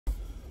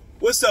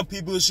What's up,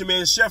 people? It's your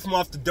man Shef from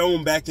Off the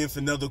Dome back in for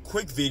another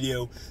quick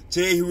video.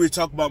 Today we're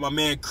talking about my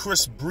man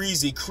Chris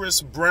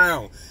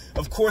Brown.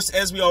 Of course,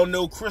 as we all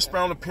know, Chris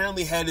Brown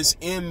apparently had his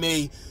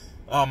AMA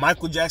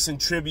Michael Jackson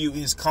tribute,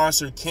 his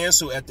concert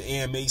canceled at the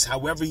AMAs.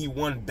 However, he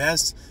won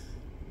Best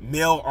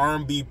Male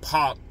R&B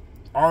Pop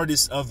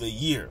Artist of the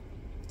Year.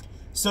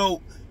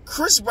 So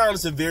Chris Brown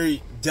is a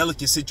very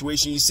delicate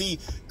situation. You see,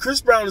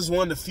 Chris Brown is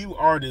one of the few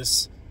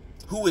artists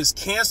who is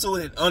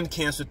canceled and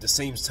uncanceled at the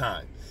same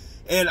time.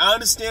 And I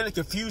understand the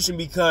confusion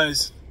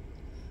because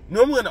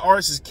normally when an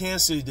artist is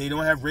canceled, they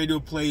don't have radio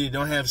play, they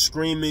don't have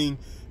streaming,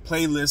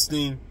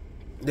 playlisting,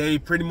 they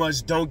pretty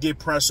much don't get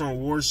press on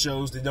award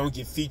shows, they don't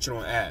get featured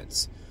on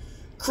ads.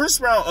 Chris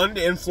Brown,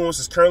 Under the Influence,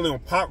 is currently on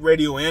pop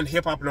radio and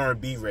hip-hop and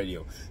R&B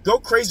radio. Go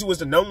Crazy was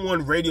the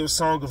 #1 radio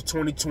song of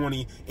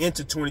 2020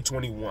 into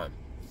 2021.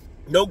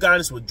 No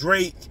Guidance with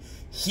Drake,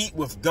 Heat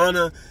with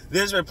Gunna.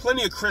 There's been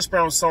plenty of Chris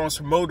Brown songs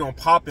promoted on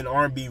pop and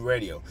R&B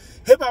radio.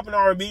 Hip-hop and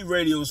R&B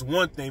radio is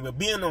one thing, but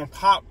being on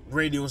pop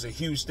radio is a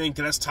huge thing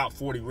because that's top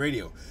 40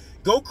 radio.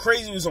 Go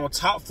Crazy was on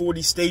top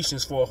 40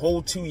 stations for a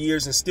whole 2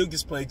 years and still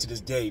gets played to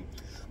this day.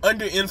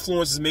 Under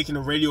Influence is making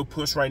a radio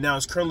push right now.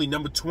 It's currently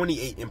number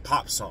 28 in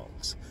pop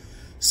songs.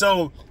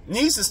 So,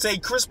 needs to say,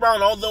 Chris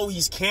Brown, although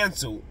he's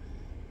canceled,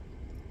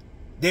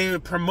 they're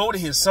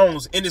promoting his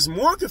songs, and it's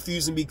more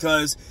confusing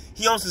because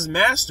he owns his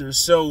masters.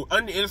 So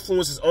Under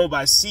Influence is owned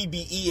by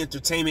CBE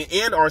Entertainment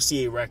and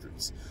RCA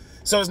Records.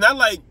 So it's not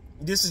like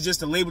this is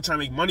just a label trying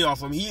to make money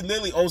off him. He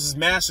literally owns his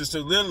masters, so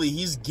literally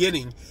he's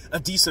getting a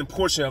decent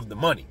portion of the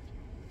money.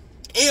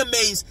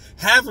 AMAs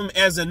have him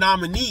as a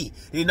nominee.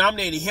 They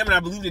nominated him, and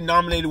I believe they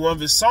nominated one of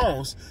his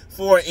songs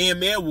for an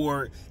AMA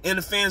award, and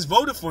the fans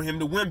voted for him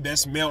to win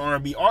Best Male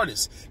R&B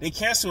Artist. They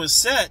canceled his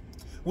set,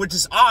 which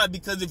is odd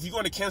because if you're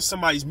going to cancel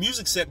somebody's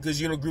music set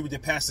because you don't agree with their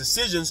past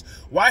decisions,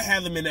 why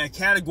have them in that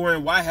category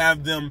and why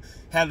have the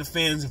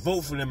fans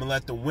vote for them and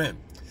let them win?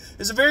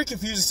 It's a very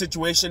confusing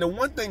situation. And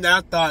one thing that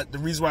I thought the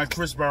reason why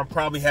Chris Brown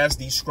probably has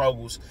these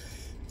struggles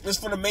is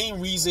for the main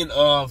reason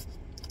of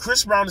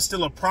Chris Brown is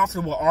still a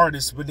profitable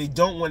artist, but they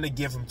don't want to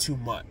give him too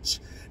much.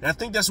 And I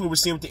think that's what we're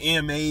seeing with the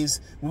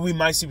AMAs, what we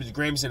might see with the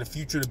Grammys in the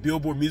future. The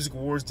Billboard Music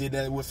Awards did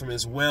that with him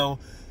as well.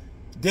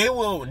 They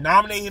will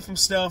nominate him from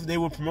stuff. They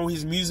will promote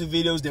his music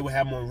videos. They will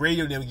have him on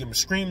radio. They will give him a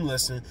stream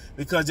listen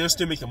because they're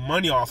still making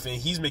money off it.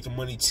 And he's making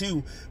money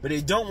too. But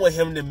they don't want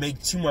him to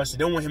make too much. They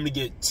don't want him to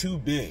get too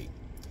big.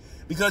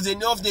 Because they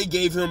know if they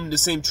gave him the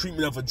same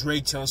treatment of a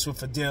Drake, Taylor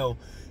Swift, Adele,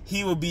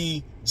 he would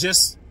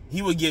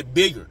get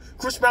bigger.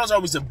 Chris Brown's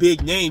always a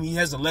big name. He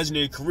has a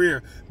legendary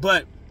career.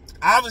 But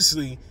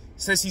obviously,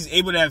 since he's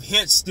able to have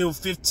hits still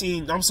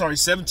 17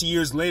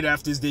 years later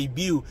after his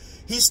debut,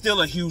 he's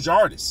still a huge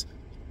artist.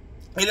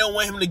 They don't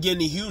want him to get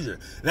any huger.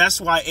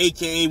 That's why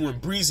AKA when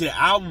Breezy the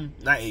album,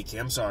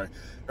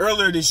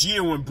 earlier this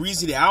year when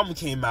Breezy the album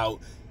came out,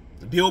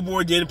 the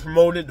Billboard didn't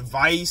promote it, the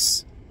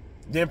Vice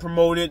didn't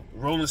promote it,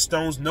 Rolling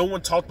Stones, no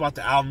one talked about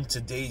the album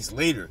till days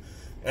later.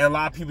 And a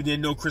lot of people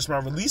didn't know Chris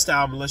Brown released the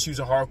album unless you was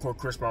a hardcore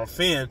Chris Brown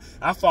fan.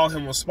 I followed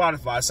him on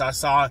Spotify, so I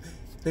saw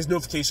his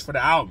notification for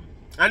the album.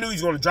 I knew he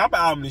was going to drop an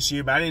album this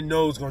year, but I didn't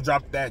know it was going to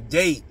drop that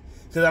date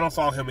because I don't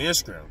follow him on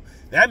Instagram.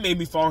 That made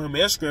me follow him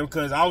on Instagram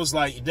because I was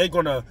like, they're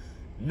going to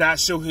not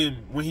show him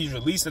when he's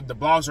released that the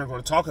blogs aren't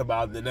going to talk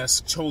about it, then that's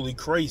totally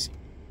crazy.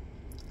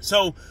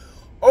 So,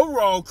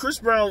 overall, Chris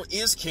Brown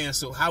is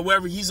canceled.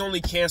 However, he's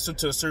only canceled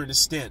to a certain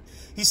extent.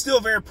 He's still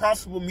a very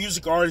profitable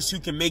music artist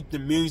who can make the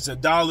millions of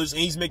dollars,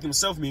 and he's making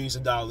himself millions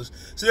of dollars,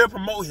 so they'll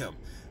promote him.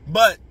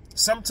 But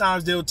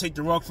sometimes they'll take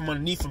the rug from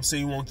underneath him so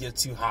he won't get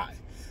too high.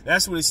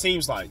 That's what it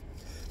seems like.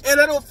 And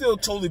I don't feel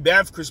totally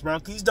bad for Chris Brown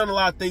because he's done a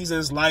lot of things in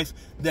his life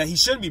that he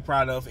shouldn't be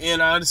proud of,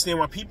 and I understand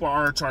why people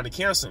are trying to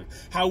cancel him.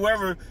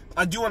 However,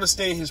 I do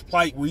understand his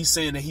plight where he's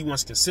saying that he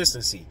wants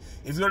consistency.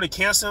 If you're going to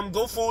cancel him,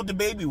 go forward the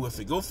baby with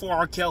it. Go for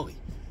R. Kelly.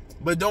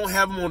 But don't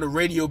have him on the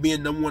radio being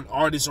 #1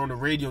 artist on the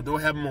radio.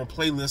 Don't have him on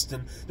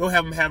playlisting. Don't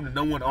have him having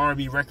the #1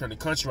 R&B record in the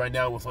country right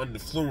now with Under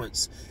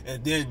Influence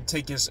and then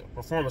take his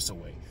performance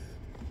away.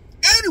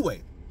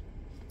 Anyway,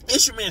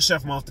 it's your man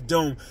Shef from Off the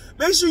Dome.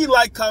 Make sure you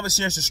like, comment,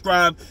 share,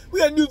 subscribe. We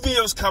got new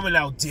videos coming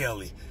out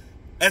daily.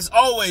 As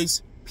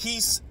always,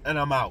 peace, and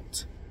I'm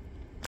out.